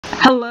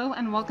Hello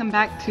and welcome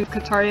back to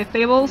Kitaria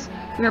Fables.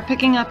 We are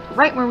picking up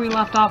right where we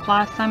left off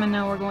last time and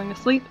now we're going to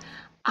sleep.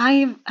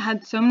 I've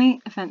had so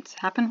many events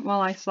happen while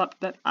I slept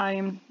that I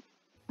am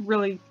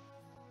really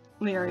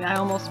leery. I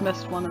almost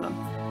missed one of them.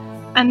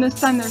 And this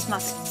time there's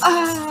nothing.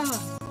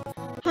 Ah!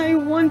 I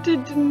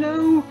wanted to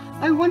know!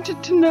 I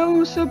wanted to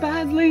know so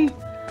badly!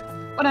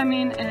 What I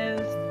mean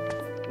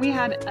is, we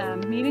had a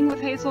meeting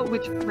with Hazel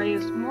which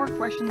raised more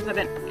questions than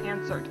it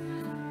answered.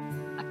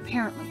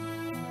 Apparently,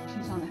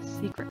 she's on a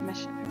secret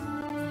mission.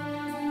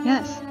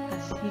 Yes,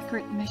 a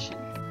secret mission.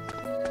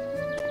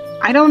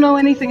 I don't know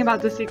anything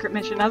about the secret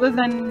mission other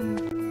than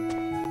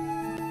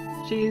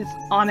she's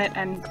on it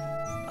and...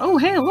 Oh,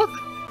 hey, look!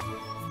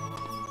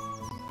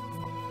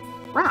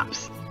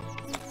 Wraps.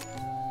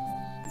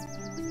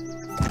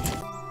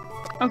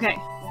 Okay.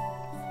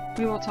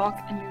 We will talk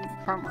in New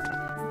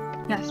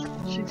Farmer. Yes,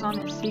 she's on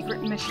a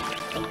secret mission.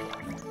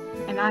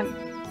 And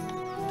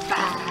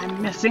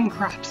I'm missing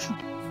crops.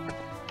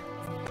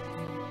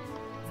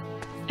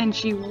 And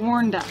she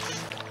warned us.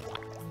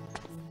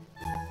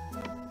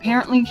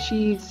 Apparently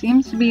she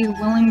seems to be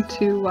willing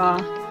to,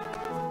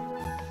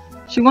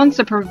 she wants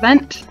to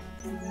prevent,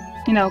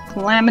 you know,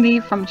 Calamity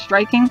from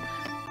striking.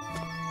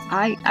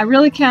 I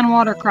really can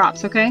water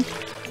crops, okay?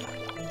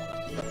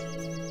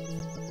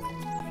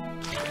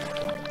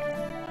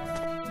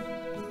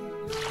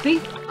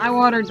 See? I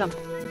watered them.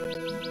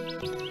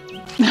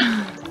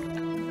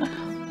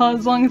 Well,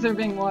 as long as they're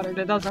being watered,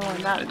 it doesn't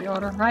really matter the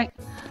order, right?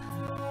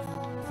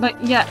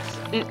 But yes,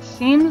 it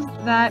seems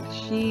that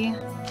she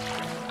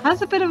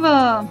has a bit of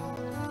a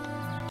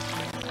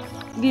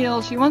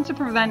deal. She wants to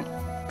prevent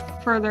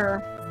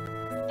further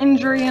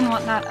injury and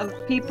whatnot of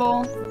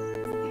people.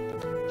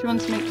 She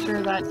wants to make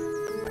sure that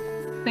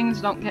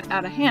things don't get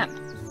out of hand.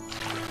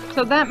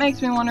 So that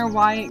makes me wonder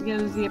why it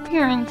gives the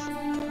appearance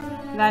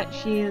that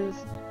she is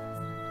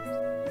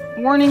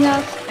warning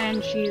us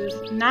and she's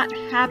not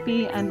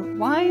happy, and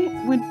why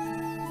would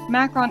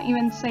Macron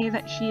even say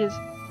that she is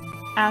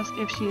asked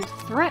if she's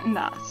threatened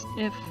us,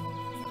 if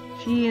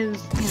she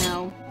is, you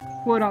know,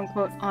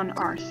 quote-unquote on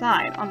our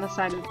side, on the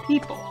side of the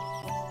people.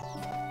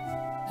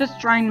 Just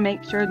trying to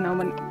make sure no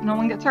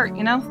one gets hurt,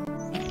 you know?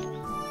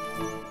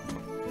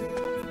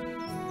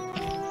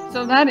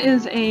 So that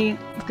is a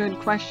good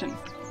question.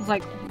 It's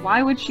like,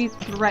 why would she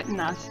threaten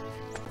us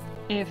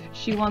if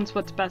she wants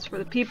what's best for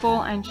the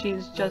people and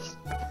she's just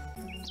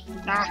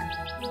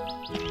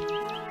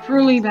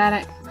truly bad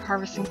at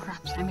harvesting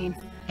crops? I mean,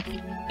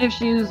 if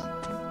she's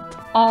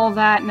all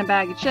that in a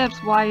bag of chips,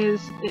 why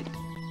is it...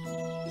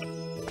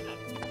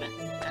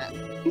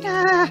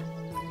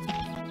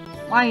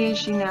 Why is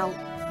she now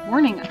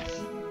warning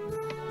us?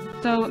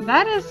 So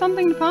that is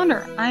something to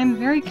ponder. I'm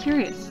very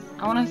curious.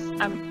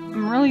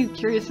 I'm really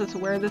curious as to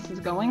where this is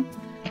going.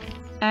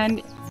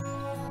 And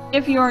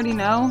if you already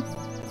know,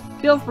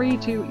 feel free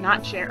to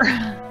not share.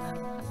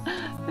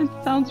 It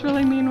sounds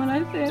really mean when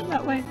I say it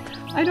that way.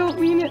 I don't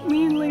mean it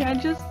meanly, I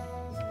just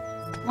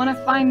want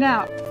to find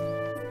out.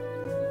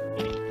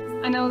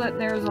 I know that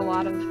there's a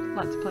lot of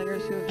Let's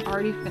Players who have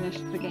already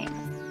finished the game.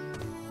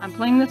 I'm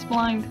playing this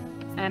blind,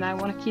 and I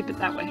want to keep it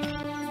that way.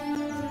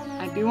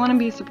 I do want to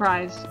be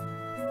surprised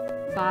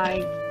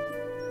by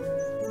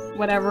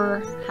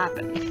whatever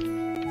happens.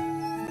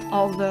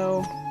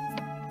 Although,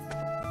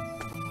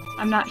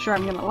 I'm not sure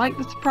I'm going to like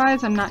the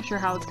surprise, I'm not sure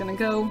how it's going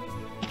to go.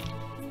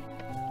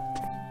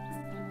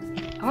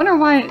 I wonder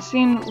why it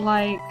seemed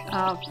like,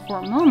 for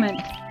a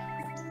moment,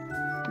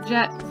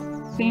 Jet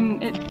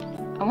seemed...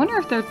 I wonder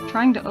if they're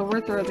trying to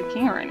overthrow the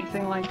king or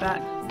anything like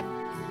that.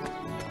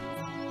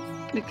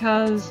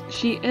 Because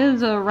she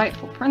is a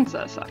rightful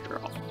princess, after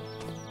all.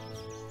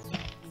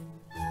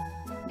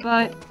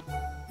 But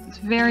it's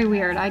very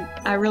weird.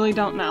 I really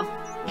don't know.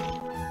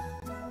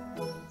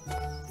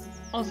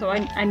 Also,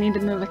 I need to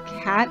move a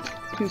cat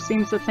who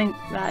seems to think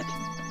that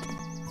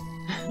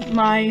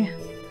my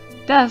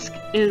desk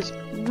is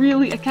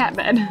really a cat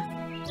bed.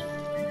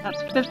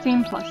 That's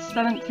 15 plus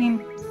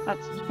 17.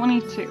 That's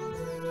 22.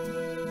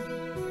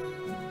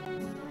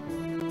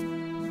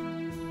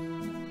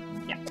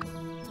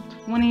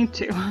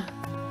 22.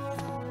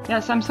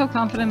 Yes, I'm so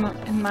confident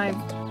in my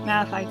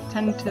math, I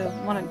tend to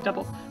want to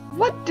double.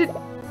 What did...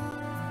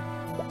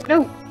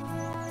 No!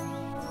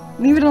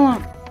 Leave it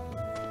alone.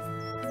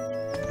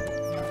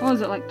 What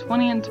was it, like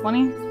 20 and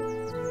 20?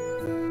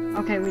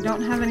 Okay, we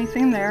don't have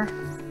anything there.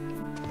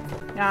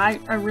 Yeah,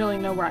 I really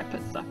know where I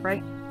put stuff,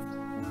 right?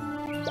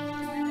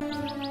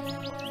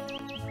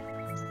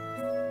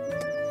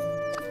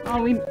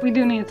 Oh, we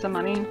do need some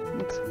money.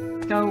 Let's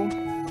go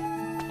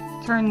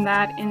turn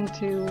that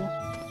into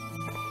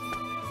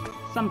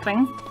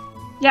something.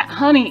 Yeah,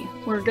 honey!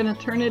 We're gonna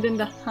turn it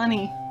into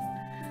honey.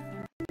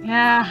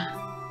 Yeah.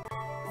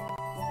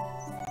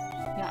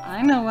 Yeah,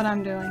 I know what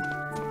I'm doing.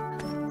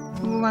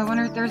 Ooh, I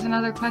wonder if there's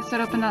another quest that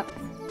opened up.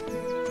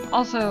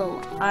 Also,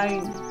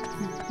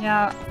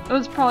 yeah, I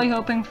was probably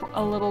hoping for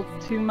a little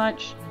too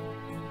much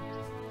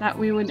that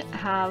we would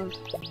have...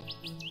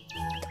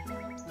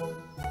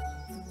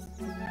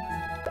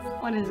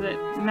 What is it?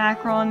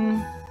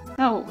 Macron?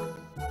 No.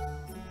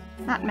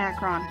 Not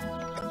Macron.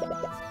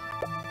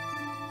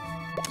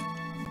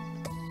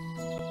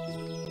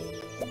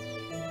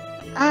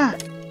 Ah!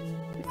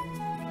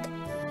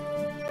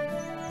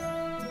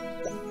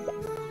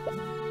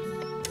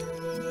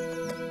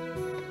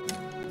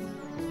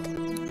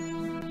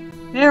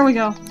 There we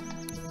go.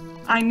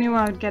 I knew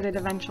I would get it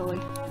eventually.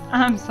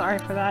 I'm sorry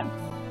for that.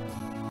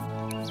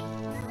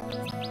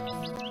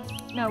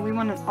 No, we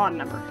want an odd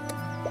number.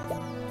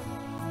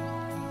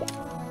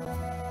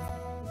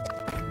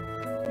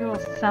 We will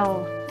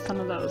sell some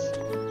of those.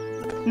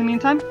 In the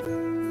meantime,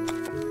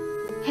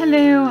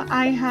 hello,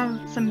 I have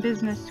some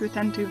business to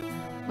attend to.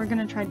 We're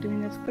gonna try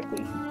doing this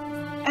quickly.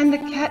 And the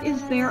cat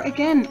is there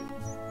again!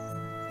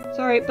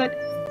 Sorry, but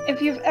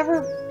if you've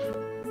ever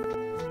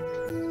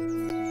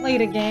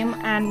played a game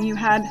and you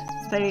had,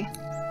 say,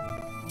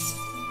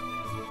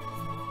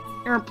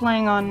 you're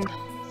playing on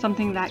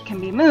something that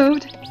can be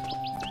moved,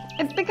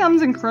 it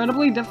becomes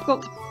incredibly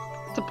difficult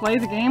to play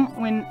the game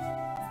when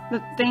the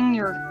thing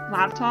your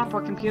laptop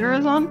or computer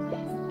is on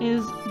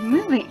is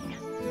moving.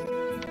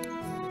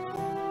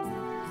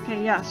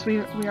 Okay, yes, we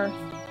are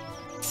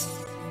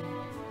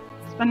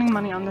spending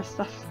money on this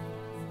stuff.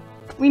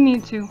 We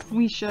need to.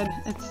 We should.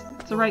 It's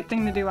the right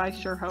thing to do, I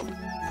sure hope.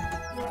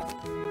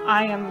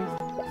 I am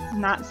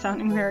not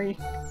sounding very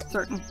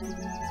certain.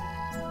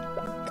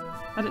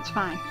 But it's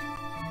fine.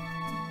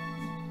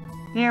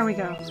 There we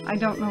go. I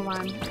don't know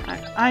why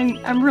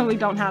I really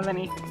don't have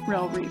any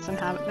real reason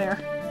to have it there.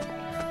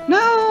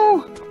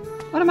 No!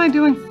 What am I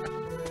doing?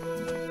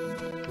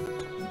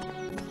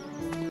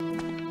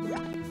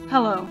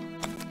 Hello.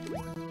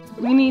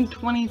 We need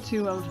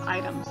 22 of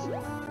items.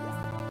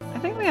 I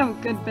think we have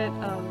a good bit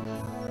of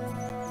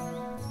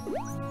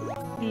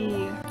the...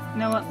 You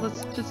know what?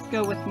 Let's just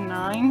go with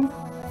 9.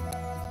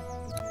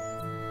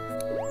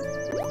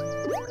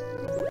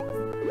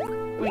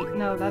 Wait,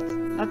 no,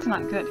 that's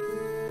not good.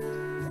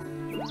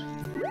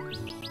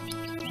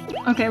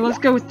 Okay, let's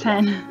go with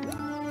 10.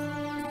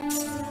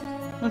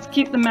 Let's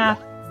keep the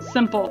math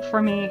simple for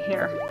me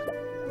here.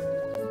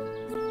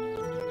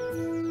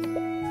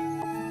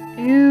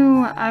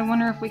 Ew, I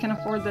wonder if we can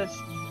afford this.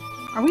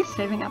 Are we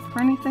saving up for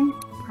anything?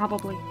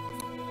 Probably.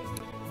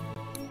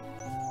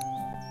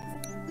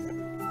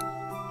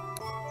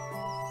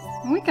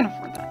 We can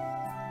afford that.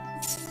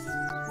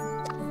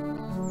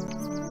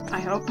 I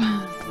hope.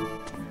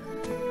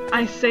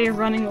 I say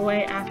running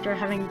away after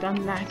having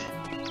done that.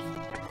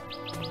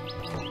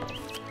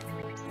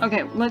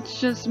 Okay,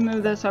 let's just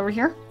move this over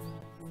here.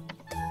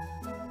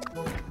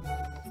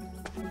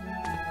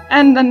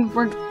 And then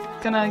we're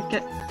gonna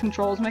get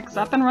controls mixed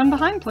up and run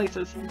behind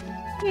places.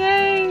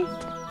 Yay!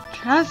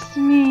 Trust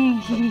me!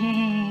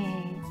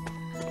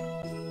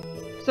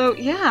 So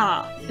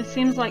yeah, it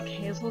seems like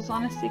Hazel's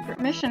on a secret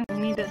mission. We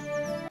need to...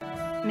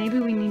 Maybe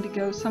we need to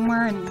go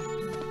somewhere and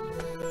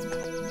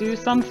do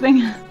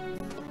something.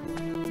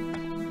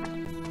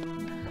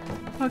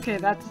 Okay,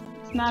 that's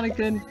not a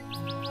good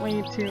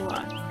way to,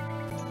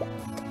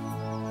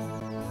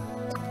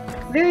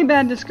 Very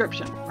bad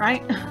description,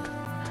 right?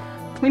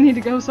 We need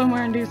to go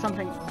somewhere and do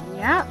something.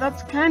 Yeah,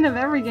 that's kind of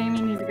every game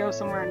you need to go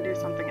somewhere and do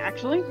something,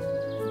 actually.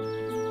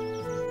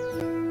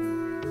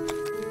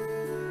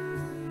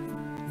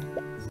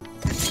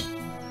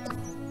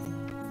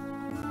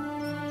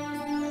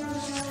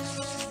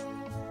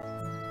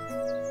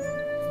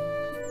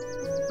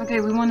 Okay,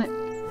 we want it...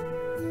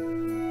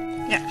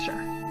 Yeah,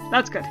 sure.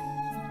 That's good.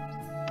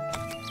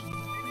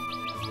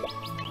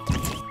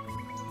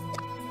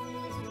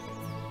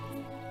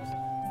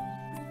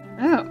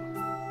 Oh.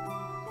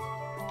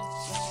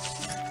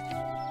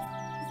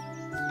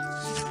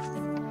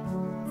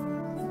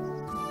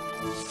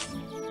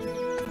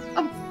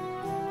 Oh.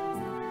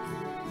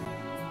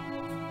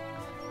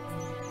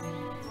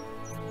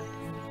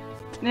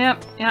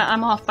 Yep, yeah,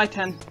 I'm off by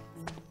 10.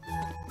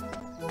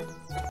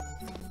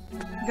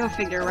 Go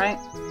figure, right?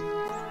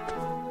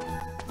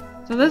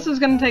 So this is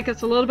going to take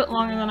us a little bit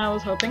longer than I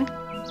was hoping.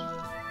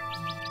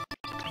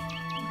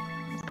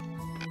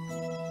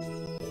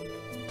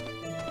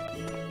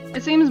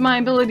 It seems my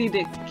ability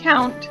to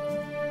count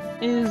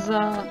is,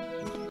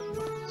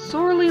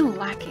 sorely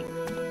lacking.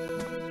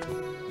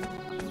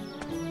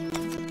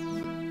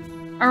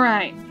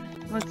 Alright,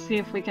 let's see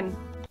if we can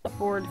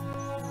afford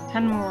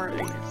 10 more of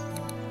these.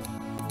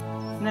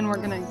 And then we're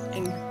gonna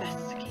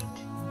investigate.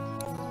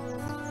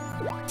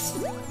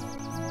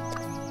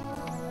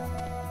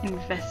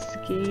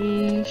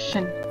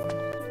 Investigation.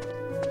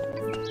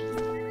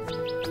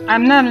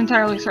 I'm not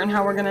entirely certain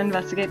how we're gonna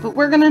investigate, but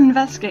we're gonna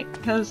investigate,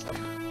 because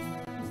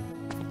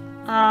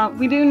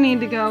we do need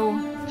to go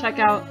check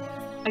out,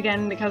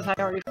 again, because I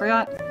already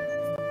forgot,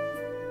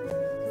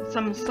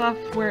 some stuff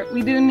where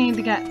we do need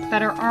to get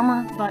better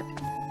armor, but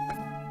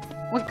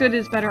what good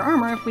is better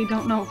armor if we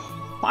don't know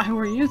why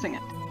we're using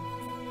it?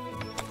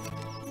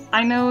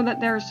 I know that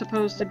there's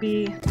supposed to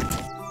be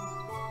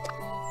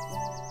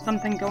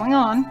something going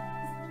on.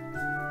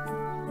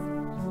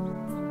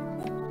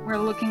 We're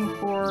looking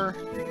for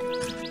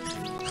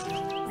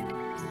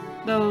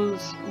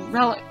those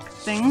relic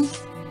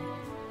things.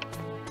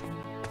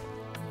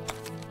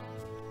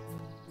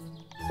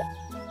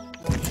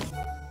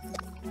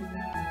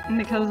 And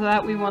because of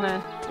that, we want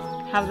to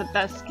have the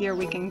best gear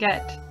we can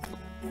get.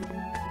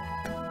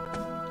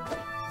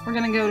 We're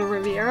gonna go to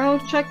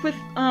Riviero, check with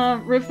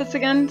Rufus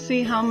again,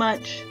 see how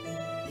much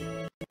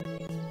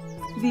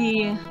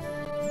the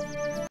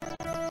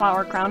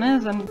flower crown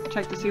is, and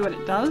check to see what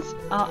it does.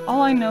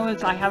 All I know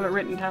is I have it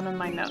written down in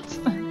my notes.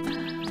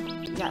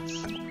 Yes.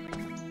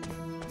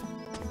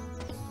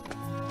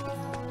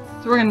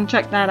 So we're gonna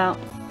check that out.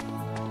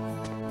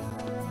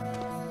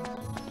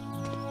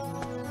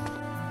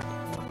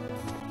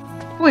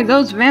 Boy,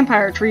 those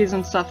vampire trees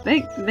and stuff,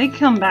 they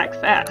come back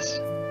fast.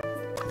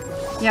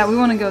 Yeah, we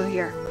want to go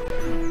here.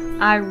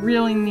 I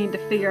really need to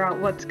figure out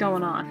what's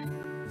going on.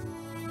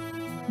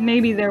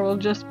 Maybe there will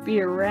just be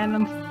a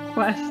random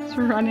quest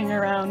running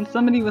around.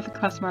 Somebody with a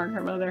quest marker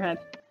above their head.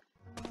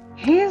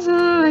 Hazel,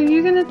 are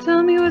you gonna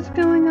tell me what's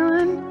going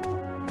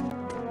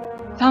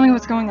on? Tell me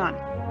what's going on.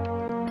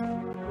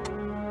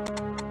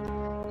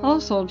 Hello,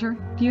 soldier.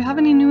 Do you have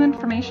any new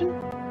information?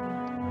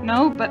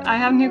 No, but I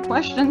have new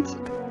questions.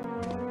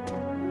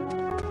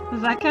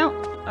 Does that count?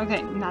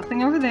 Okay,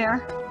 nothing over there.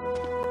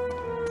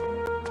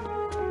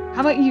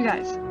 How about you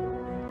guys?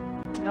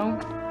 No.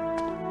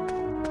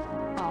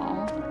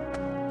 Aw.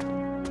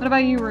 What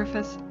about you,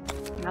 Rufus?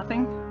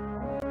 Nothing?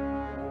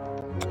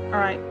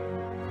 Alright.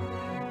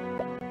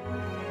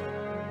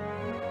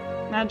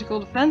 Magical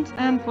defense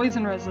and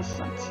poison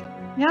resistance.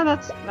 Yeah,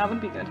 that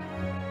would be good.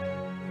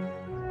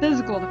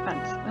 Physical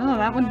defense. Oh,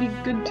 that would be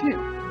good too.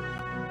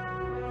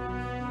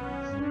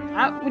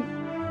 That would...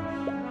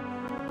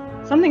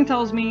 Something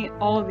tells me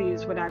all of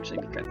these would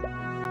actually be good.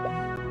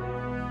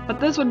 But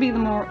this would be the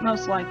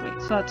most likely.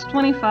 So that's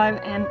 25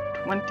 and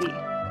 20.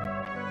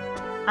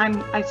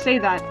 I say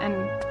that,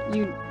 and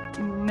you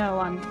know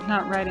I'm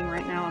not writing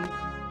right now.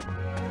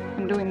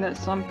 I'm doing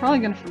this, so I'm probably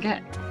gonna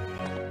forget.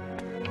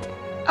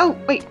 Oh,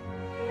 wait!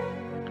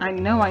 I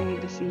know I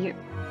need to see you.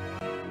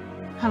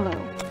 Hello.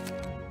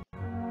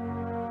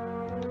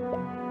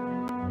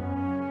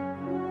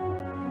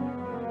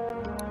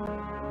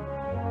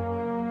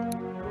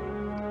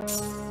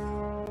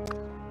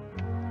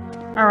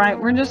 Alright,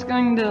 we're just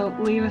going to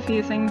leave a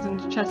few things in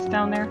the chest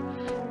down there.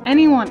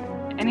 Anyone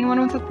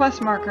with a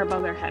quest marker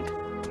above their head.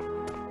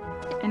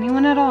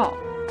 Anyone at all.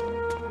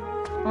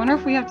 I wonder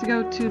if we have to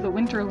go to the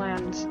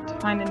Winterlands to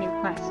find a new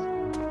quest.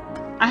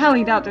 I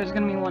highly doubt there's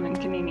going to be one in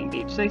Canini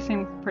Beach. They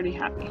seem pretty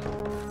happy.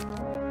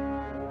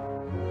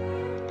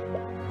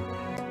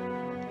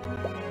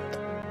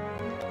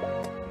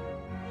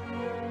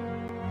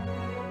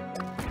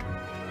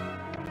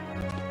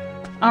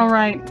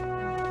 Alright.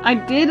 I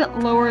did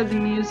lower the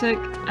music,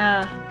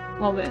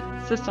 well, the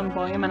system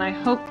volume, and I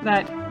hope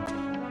that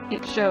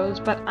it shows,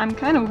 but I'm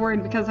kind of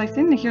worried because I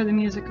seem to hear the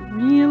music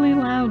really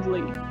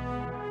loudly.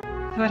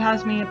 So it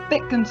has me a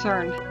bit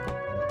concerned.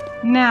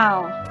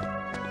 Now,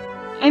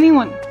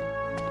 anyone,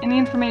 any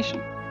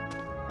information?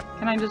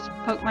 Can I just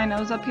poke my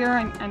nose up here?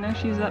 I know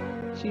she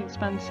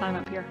spends time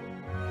up here.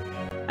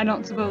 I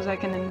don't suppose I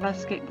can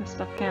investigate this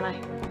stuff, can I?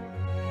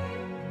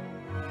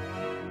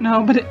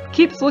 No, but it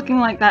keeps looking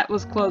like that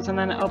was closed and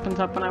then it opens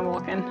up when I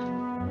walk in.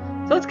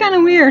 So it's kind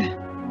of weird.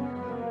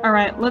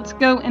 Alright, let's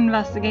go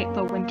investigate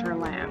the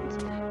Winterlands.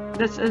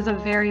 This is a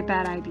very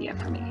bad idea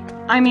for me.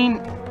 I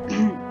mean,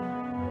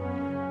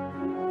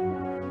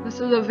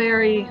 this is a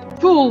very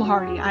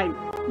foolhardy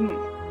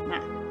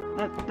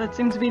that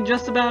seems to be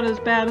just about as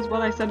bad as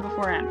what I said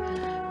beforehand.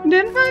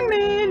 Didn't find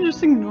me,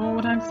 just ignore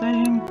what I'm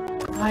saying.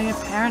 I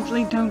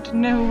apparently don't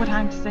know what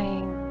I'm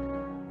saying.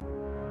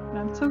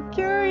 I'm so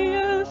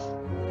curious.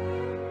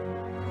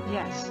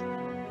 Yes.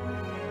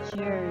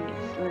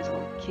 Curious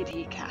little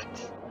kitty cat.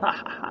 Ha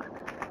ha ha.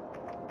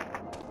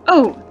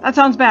 Oh, that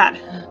sounds bad.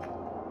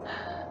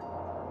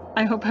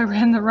 I hope I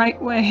ran the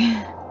right way.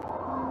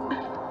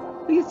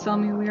 Please tell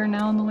me we are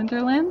now in the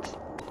Winterlands.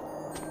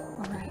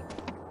 Alright.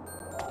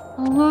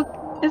 Oh look,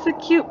 it's a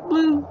cute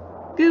blue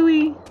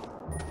gooey.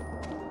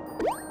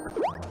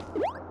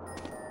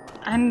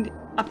 And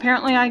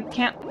apparently I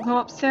can't go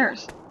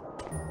upstairs.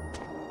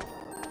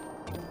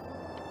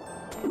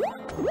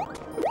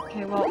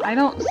 Okay, well, I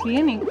don't see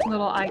any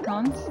little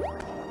icons.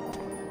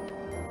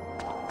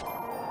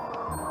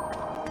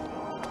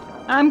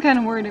 I'm kind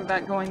of worried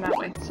about going that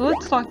way, so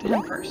let's talk to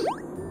him first.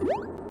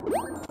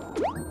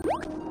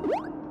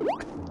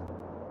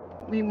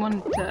 We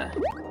want to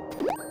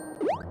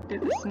do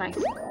this nice.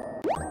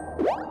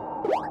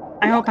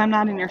 I hope I'm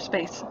not in your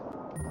space.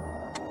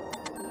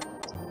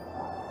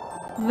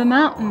 The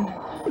mountain.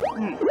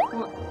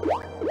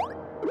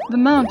 The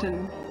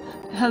mountain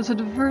has a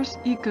diverse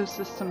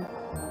ecosystem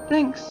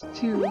thanks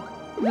to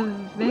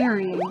the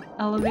varying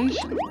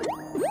elevation.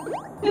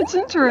 It's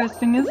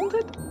interesting, isn't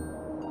it?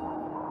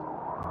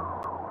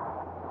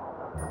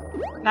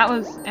 That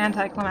was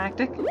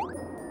anticlimactic.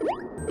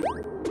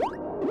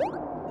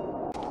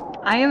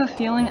 I have a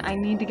feeling I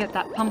need to get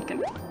that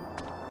pumpkin.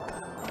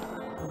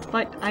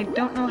 But I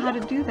don't know how to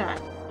do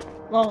that.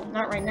 Well,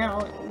 not right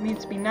now. It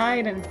needs to be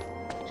night and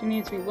she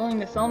needs to be willing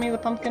to sell me the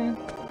pumpkin.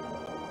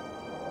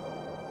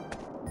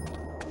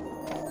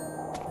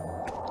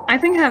 I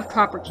think I have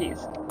copper keys.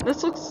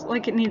 This looks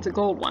like it needs a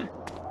gold one.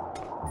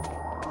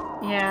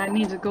 Yeah, it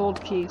needs a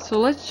gold key. So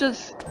let's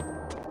just,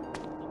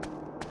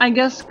 I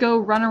guess, go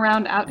run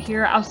around out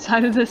here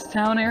outside of this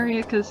town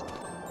area, because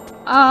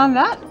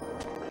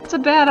that's a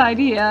bad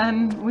idea,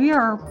 and we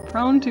are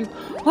prone to...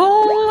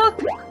 Oh,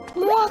 look!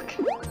 Look!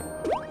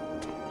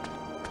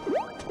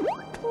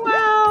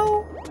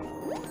 Wow!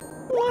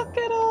 Look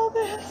at all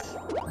this!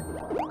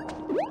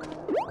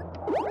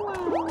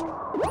 Wow!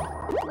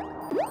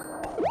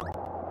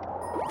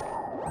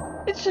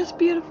 It's just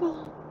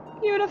beautiful.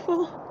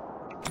 Beautiful.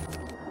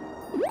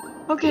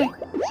 Okay,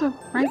 so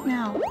right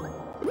now,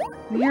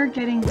 we are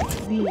getting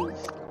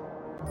these.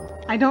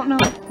 I don't know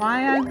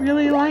why I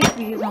really like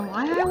these and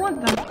why I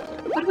want them,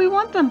 but we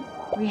want them.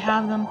 We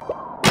have them.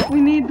 We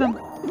need them.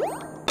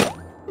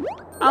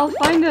 I'll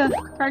find a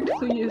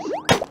practical use.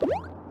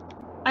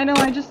 I know,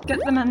 I just get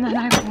them and then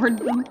I hoard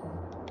them.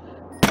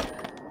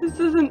 This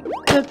isn't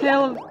the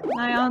tale of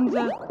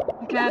Nyanza,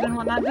 the cat and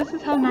whatnot. This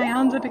is how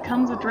Nyanza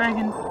becomes a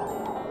dragon.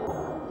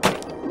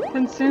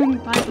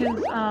 Consumed by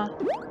his,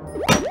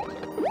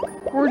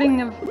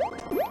 hoarding of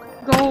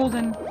gold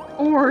and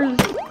ores,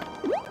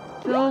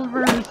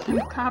 silvers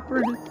and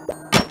coppers,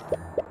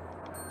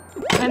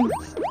 and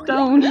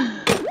stone.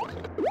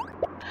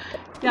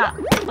 Yeah,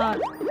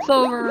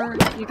 silver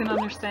you can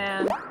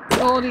understand,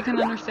 gold you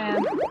can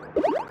understand,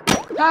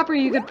 copper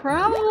you could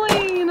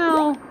probably, you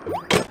know,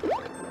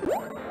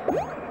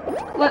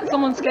 let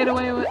someone skate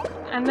away with,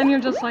 and then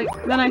you're just like,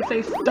 then I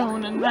say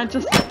stone, and that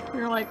just,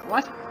 you're like,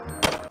 what?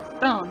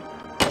 Stone.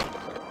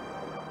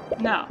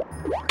 No.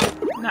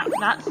 No,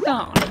 not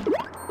stone.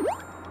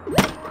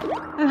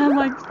 And I'm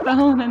like,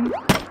 stone and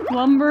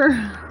lumber.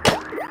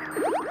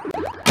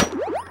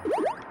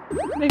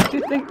 Makes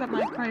you think that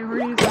my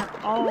priorities are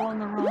all on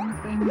the wrong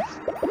things.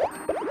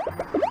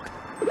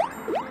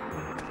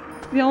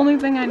 The only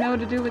thing I know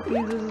to do with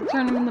these is to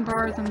turn them in the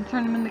bars and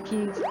turn them into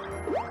keys.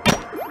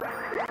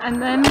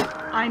 And then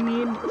I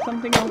need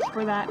something else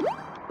for that.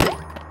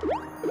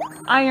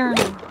 Iron.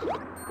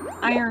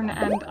 Iron,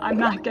 and I'm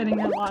not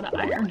getting a lot of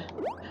iron.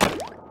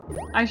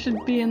 I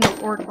should be in the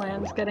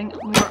Orklands getting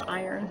more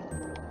iron.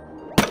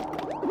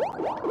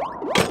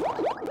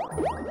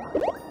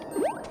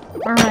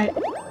 Alright.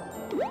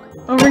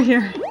 Over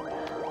here.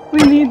 We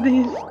need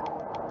these.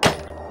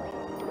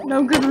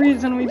 No good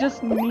reason, we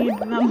just need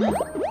them.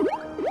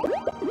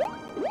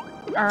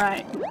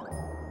 Alright.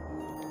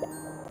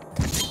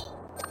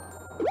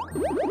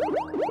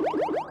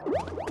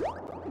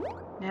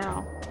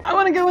 Now, I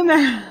want to go in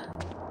there!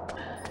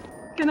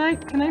 Can I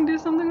do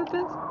something with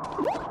this?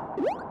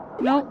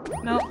 Nope,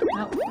 nope,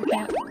 nope, I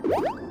can't.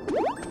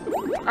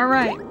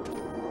 Alright.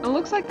 It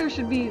looks like there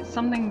should be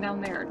something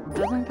down there,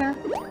 doesn't there?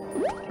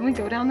 Can we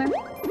go down there?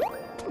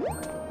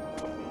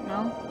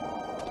 No?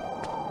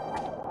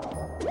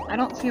 I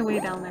don't see a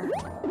way down there.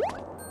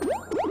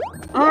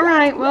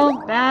 Alright,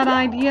 well, bad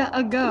idea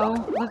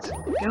ago. Let's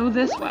go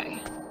this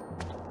way.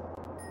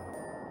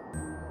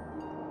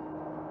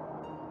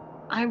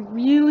 I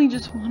really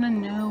just want to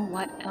know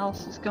what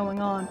else is going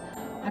on.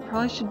 I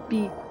probably should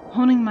be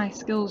honing my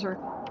skills, or...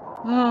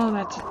 Oh,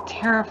 that's a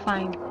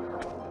terrifying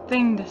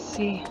thing to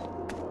see.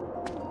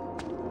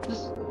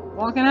 Just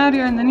walking out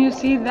here and then you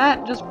see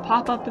that just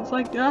pop up. It's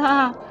like,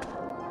 ah!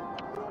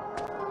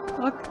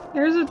 Look,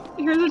 here's a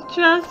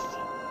chest.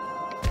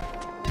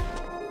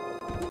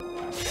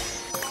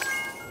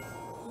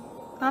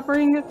 Copper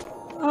ingots.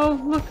 Oh,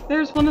 look,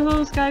 there's one of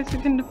those guys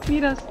who can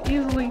defeat us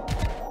easily.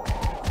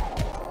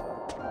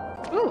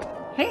 Ooh,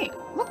 hey,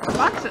 look,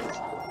 boxes.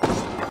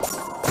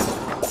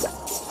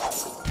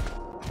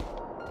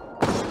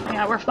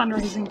 Yeah, we're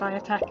fundraising by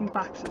attacking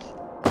boxes.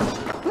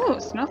 Ooh,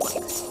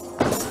 snowflakes.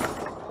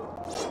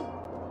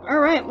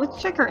 Alright,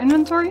 let's check our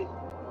inventory.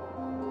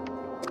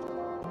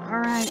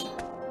 Alright.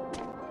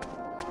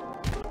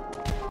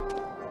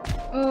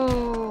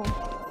 Oh.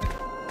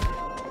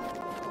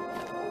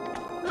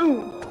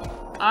 Ooh.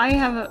 I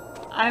have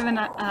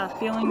a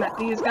feeling that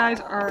these guys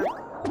are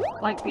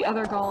like the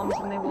other golems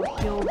and they will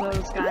heal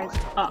those guys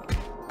up.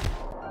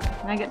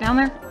 Can I get down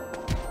there?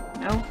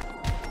 No.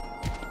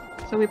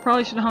 So we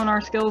probably should hone our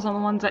skills on the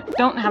ones that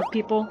don't have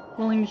people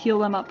willing to heal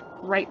them up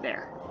right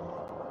there.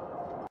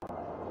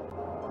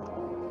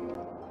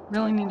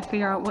 Really need to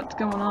figure out what's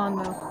going on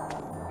though.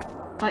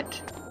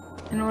 But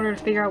in order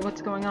to figure out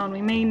what's going on,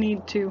 we may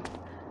need to,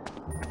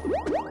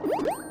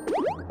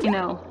 you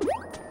know,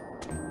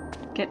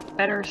 get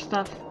better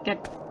stuff,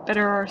 get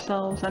better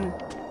ourselves, and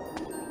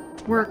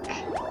work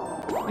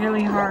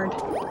really hard.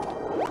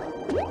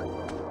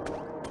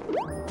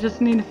 Just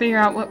need to figure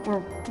out what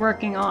we're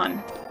working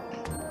on.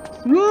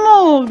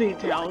 Small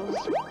details.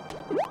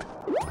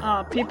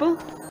 People?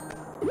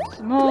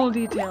 Small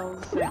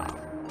details they are.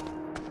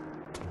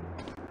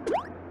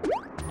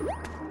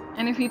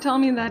 And if you tell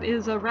me that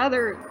is a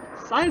rather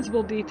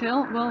sizable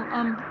detail, well,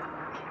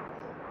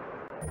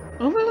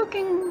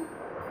 overlooking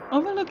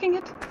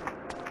it.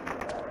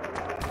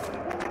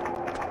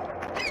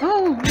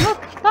 Oh,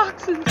 look,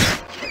 boxes!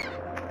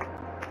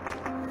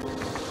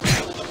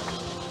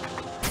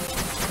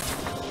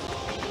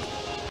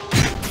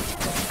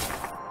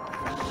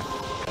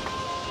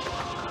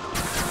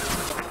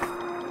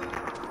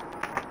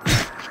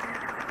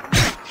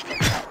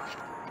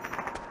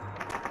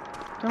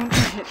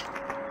 hit.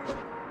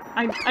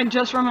 I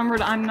just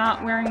remembered I'm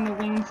not wearing the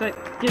wings that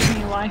give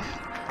me life.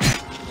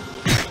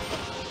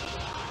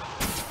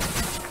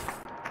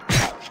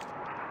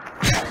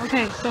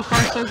 Okay, so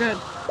far so good.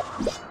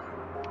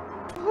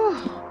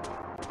 Whew.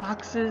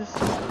 Boxes.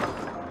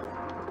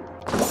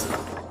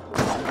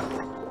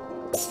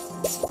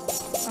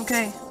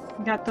 Okay,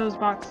 we got those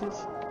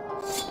boxes.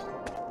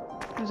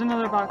 There's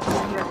another box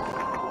over here.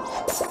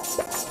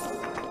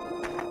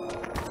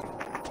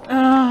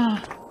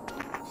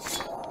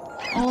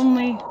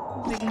 Only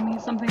they gave me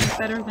something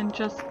better than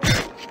just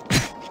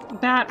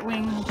bat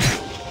wings.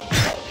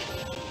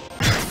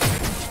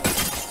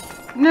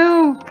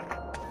 No!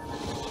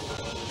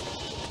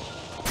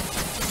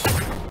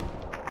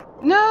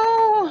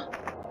 No!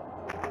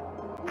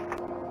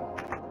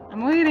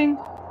 I'm waiting.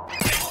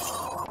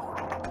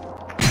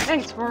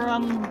 Thanks for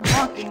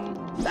unlocking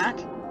that.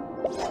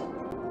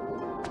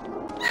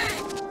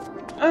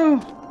 Oh,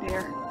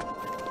 dear.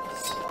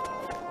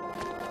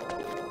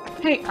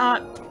 Hey,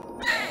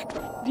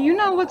 do you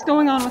know what's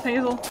going on with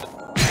Hazel?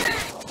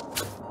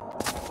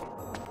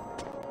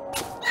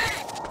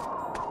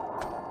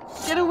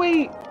 Get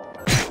away!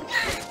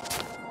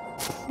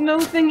 Snow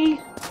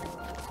thingy!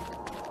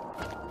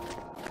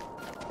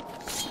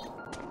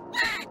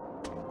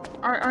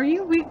 Are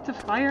you weak to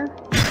fire?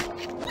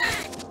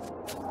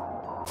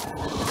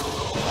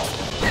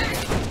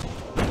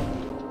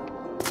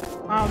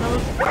 Wow, that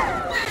was...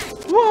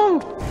 Whoa!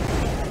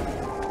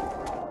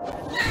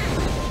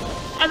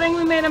 I think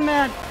we made him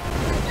mad.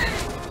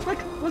 Quick,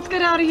 let's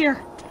get out of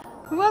here.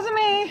 It wasn't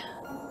me!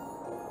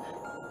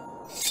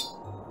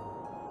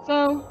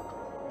 So,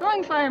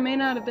 throwing fire may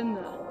not have been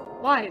the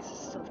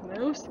wisest of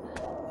moves,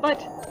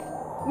 but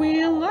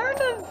we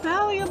learned a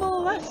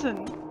valuable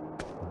lesson.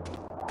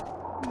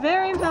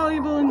 Very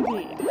valuable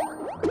indeed.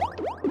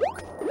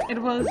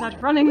 It was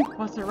that running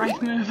was the right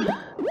move.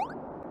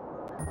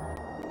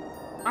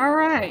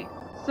 Alright,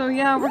 so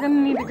yeah, we're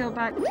gonna need to go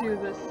back to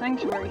the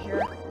sanctuary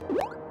here.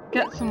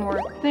 Get some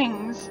more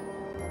things.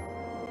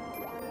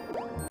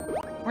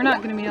 We're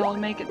not gonna be able to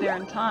make it there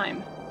in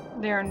time.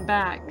 There and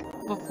back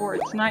before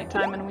it's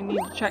nighttime, and we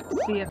need to check to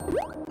see if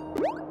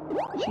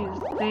she's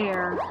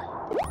there.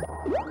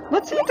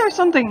 Let's see if there's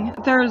something.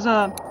 There's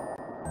a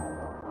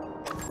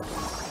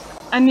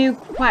new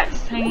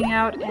quest hanging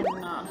out in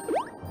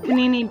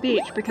Canini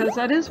Beach, because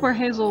that is where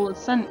Hazel was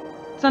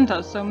sent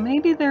us, so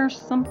maybe there's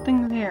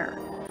something there.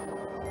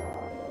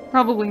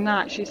 Probably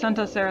not. She sent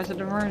us there as a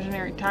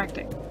diversionary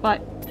tactic,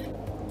 but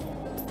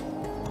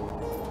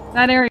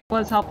that area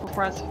was helpful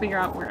for us to figure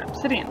out where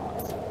obsidian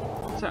was.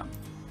 So.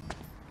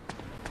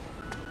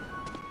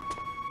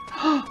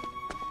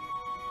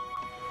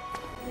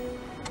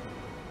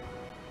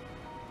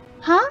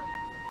 Huh?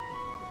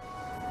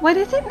 What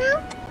is it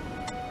now?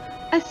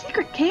 A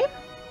secret cave?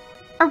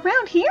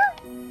 Around here?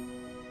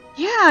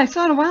 Yeah, I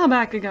saw it a while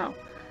back ago.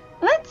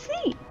 Let's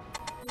see.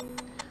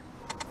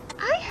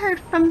 I heard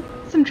from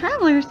some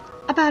travelers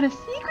about a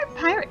secret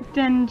pirate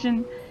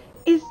dungeon.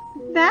 Is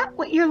that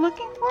what you're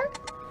looking for?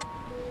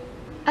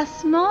 A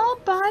small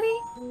body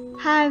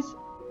has...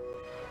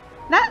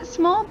 That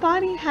small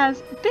body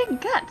has big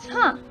guts,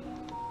 huh?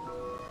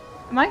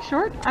 Am I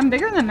short? I'm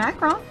bigger than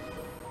Macron.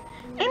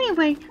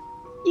 Anyway,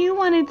 you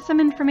wanted some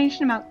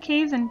information about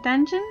caves and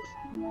dungeons?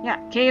 Yeah,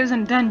 caves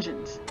and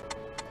dungeons.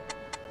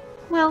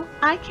 Well,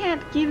 I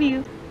can't give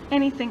you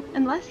anything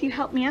unless you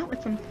help me out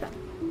with some stuff.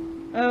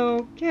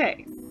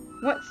 Okay.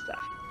 What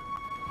stuff?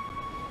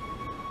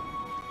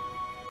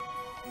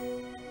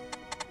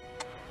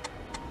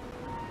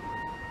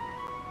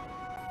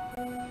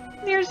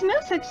 There's no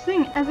such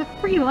thing as a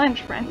free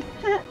lunch, friend.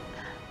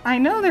 I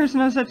know there's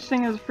no such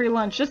thing as a free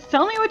lunch. Just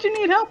tell me what you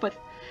need help with.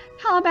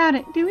 How about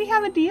it? Do we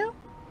have a deal?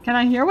 Can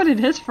I hear what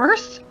it is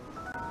first?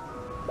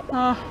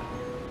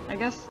 I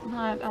guess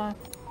not,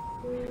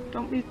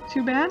 don't be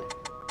too bad.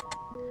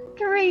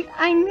 Great,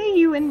 I knew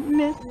you wouldn't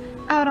miss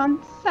out on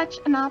such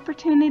an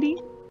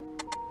opportunity.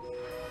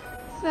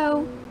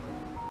 So,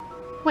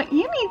 what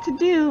you need to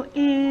do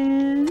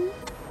is...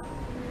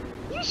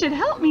 You should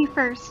help me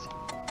first.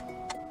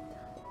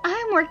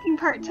 I'm working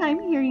part-time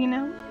here, you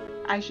know.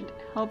 I should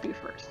help you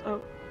first.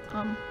 Oh,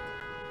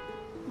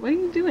 what are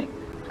you doing?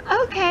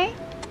 Okay.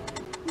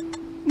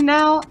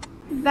 Now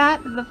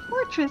that the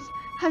fortress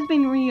has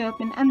been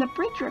reopened and the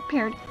bridge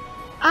repaired,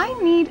 I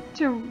need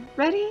to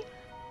ready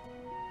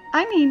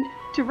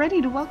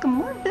to welcome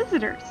more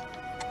visitors.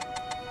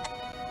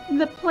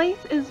 The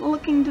place is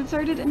looking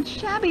deserted and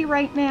shabby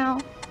right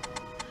now.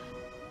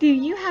 Do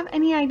you have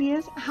any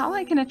ideas how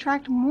I can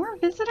attract more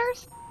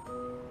visitors?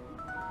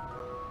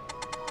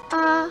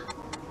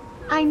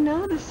 I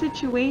know the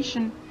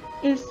situation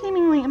is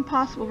seemingly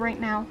impossible right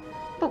now,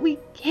 but we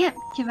can't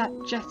give up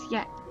just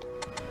yet.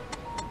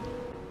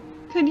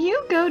 Could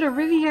you go to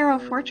Riviera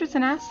Fortress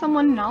and ask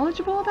someone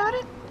knowledgeable about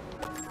it?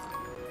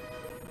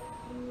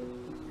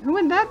 Who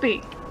would that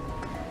be?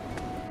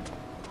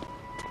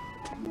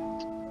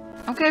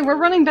 Okay, we're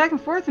running back and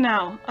forth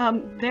now.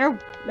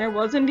 There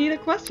was indeed a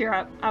quest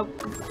here. I'm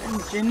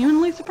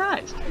genuinely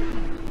surprised.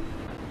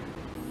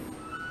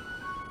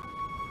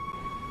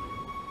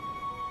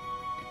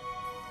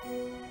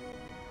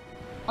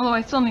 Although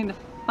I still need to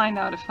find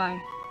out if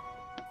I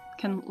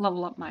can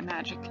level up my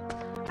magic.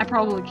 I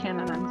probably can,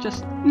 and I'm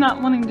just not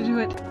wanting to do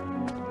it.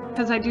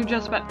 Because I do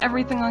just about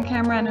everything on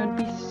camera, and it would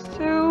be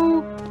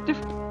so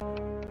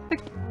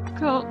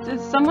difficult.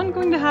 Is someone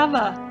going to have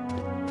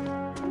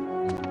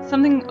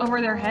something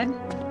over their head?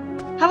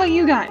 How about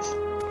you guys?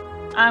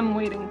 I'm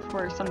waiting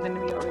for something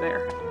to be over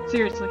there.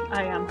 Seriously,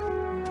 I am.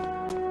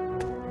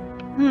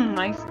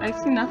 I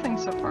see nothing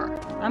so far.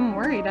 I'm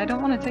worried. I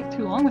don't want to take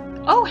too long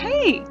with— Oh,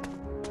 hey!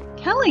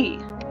 Kelly!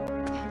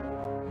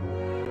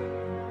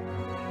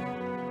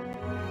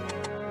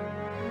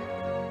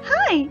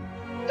 Hi!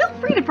 Feel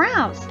free to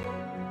browse!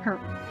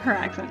 Her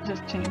accent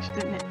just changed,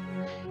 didn't it?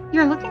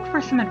 You're looking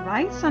for some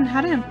advice on how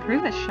to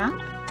improve a shop?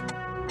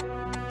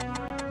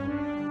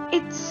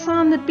 It's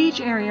on the beach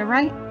area,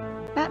 right?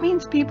 That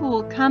means people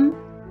will come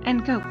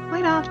and go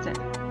quite often.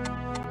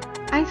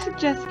 I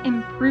suggest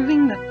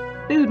improving the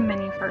food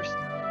menu first.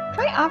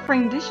 Try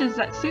offering dishes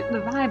that suit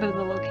the vibe of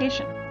the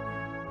location.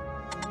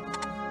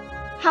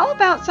 How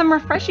about some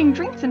refreshing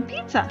drinks and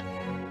pizza?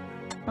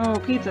 Oh,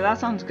 pizza, that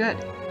sounds good.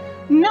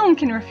 No one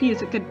can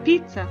refuse a good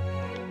pizza.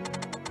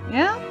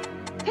 Yeah?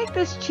 Take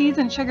this cheese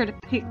and sugar to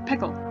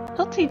Pickle.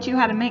 He'll teach you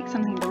how to make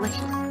something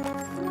delicious.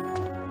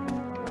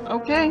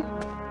 Okay.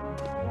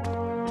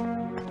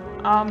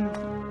 I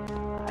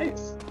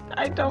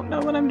don't know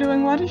what I'm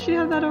doing. Why does she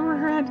have that over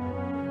her head?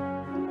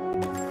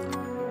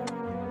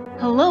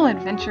 Hello,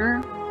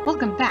 adventurer.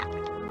 Welcome back.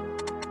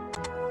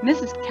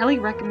 Mrs. Kelly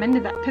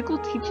recommended that Pickle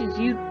teaches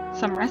you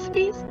some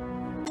recipes?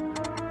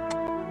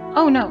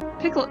 Oh no,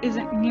 Pickle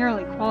isn't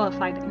nearly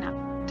qualified enough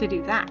to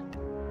do that.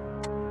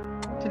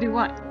 To do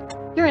what?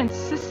 You're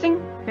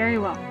insisting? Very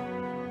well.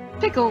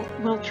 Pickle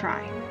will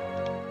try.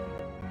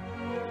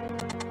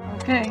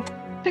 Okay.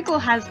 Pickle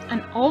has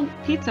an old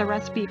pizza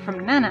recipe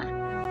from Nana.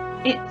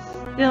 It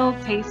still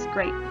tastes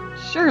great.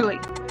 Surely.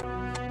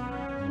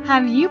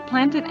 Have you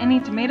planted any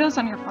tomatoes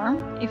on your farm?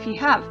 If you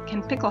have,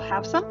 can Pickle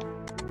have some?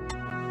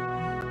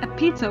 A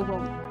pizza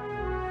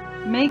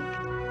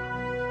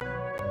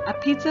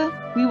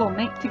we will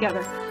make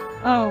together.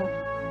 Oh.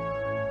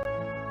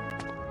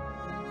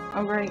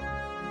 Oh great.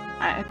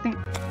 I think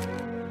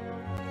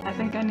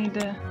I need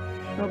to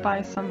go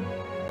buy some.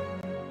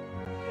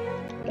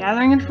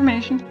 Gathering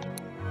information.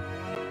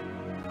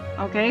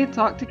 Okay,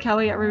 talk to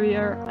Kelly at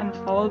Riviera and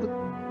follow the...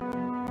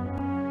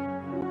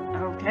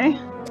 Okay.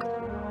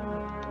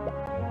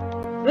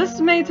 This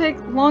may take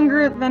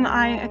longer than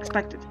I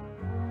expected.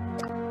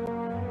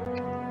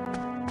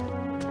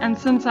 And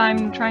since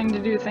I'm trying to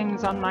do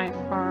things on my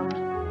farm...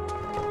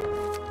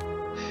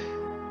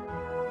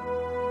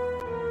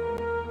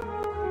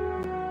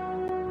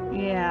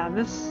 Yeah,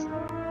 this...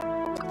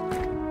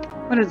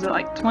 What is it,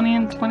 like 20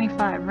 and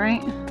 25,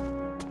 right?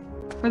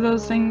 For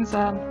those things,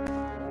 to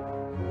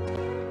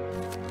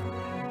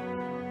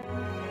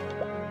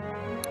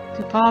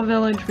Paw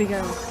Village we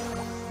go.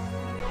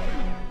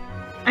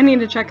 I need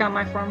to check out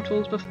my farm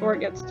tools before it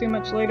gets too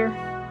much later.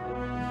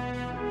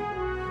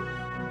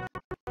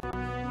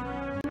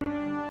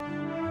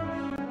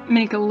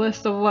 Make a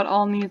list of what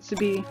all needs to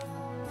be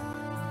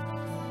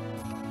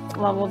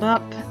leveled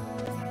up.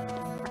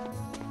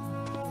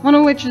 One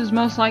of which is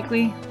most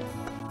likely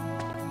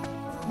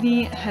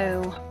the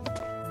hoe.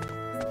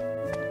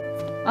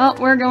 Well,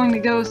 we're going to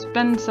go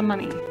spend some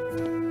money.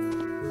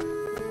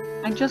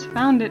 I just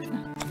found it.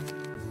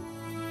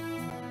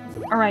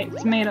 Alright,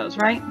 tomatoes,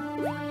 right?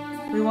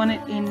 We want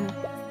it in...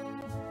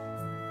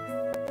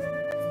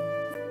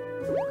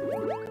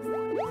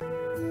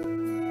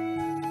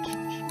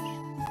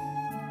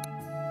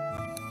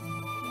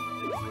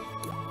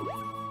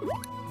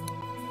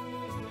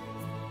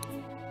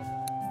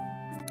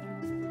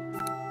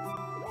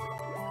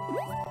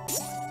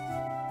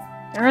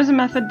 There is a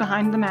method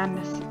behind the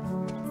madness.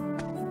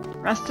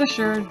 Rest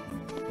assured,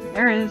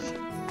 there is.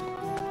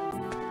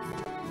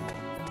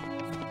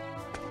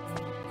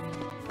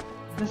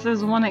 This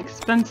is one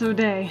expensive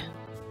day.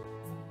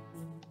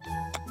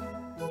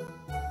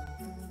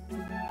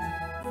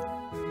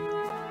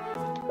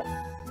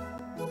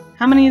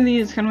 How many of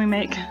these can we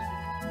make?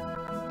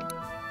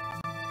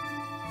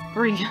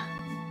 3.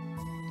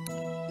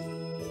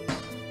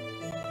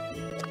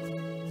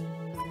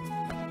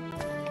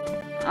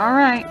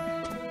 Alright.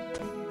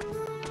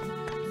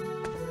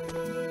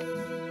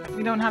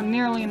 We don't have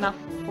nearly enough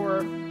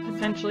for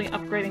potentially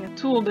upgrading a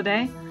tool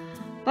today,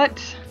 but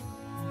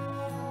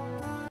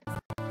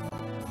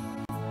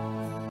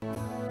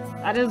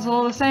that is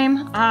all the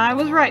same. I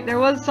was right, there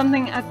was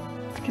something at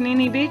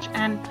Canini Beach,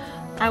 and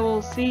I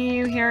will see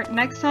you here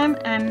next time,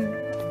 and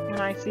when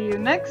I see you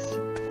next,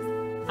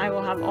 I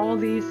will have all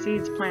these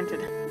seeds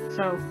planted.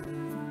 So,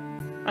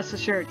 rest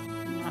assured,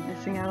 I'm not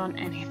missing out on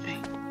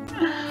anything.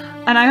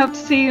 And I hope to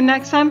see you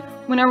next time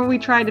whenever we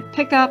try to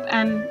pick up,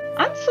 and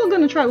I'm still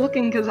going to try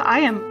looking because I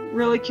am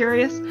really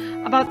curious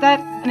about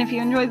that. And if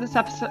you enjoyed this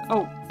episode,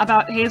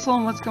 about Hazel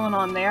and what's going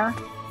on there,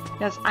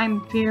 yes,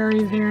 I'm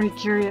very, very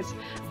curious.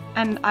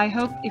 And I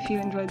hope if you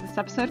enjoyed this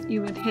episode,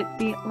 you would hit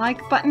the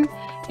like button.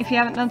 If you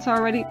haven't done so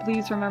already,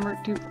 please remember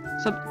to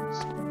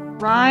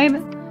subscribe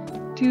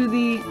to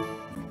the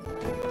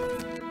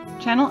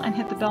channel and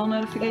hit the bell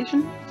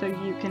notification so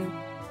you can...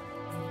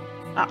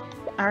 Ah,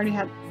 I already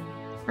had...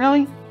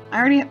 Really? I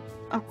already...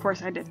 Of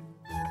course I did.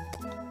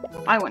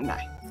 I wouldn't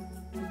die.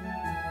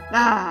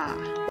 Ah.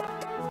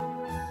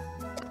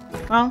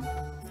 Well,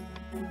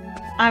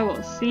 I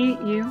will see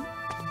you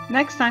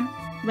next time.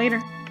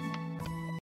 Later.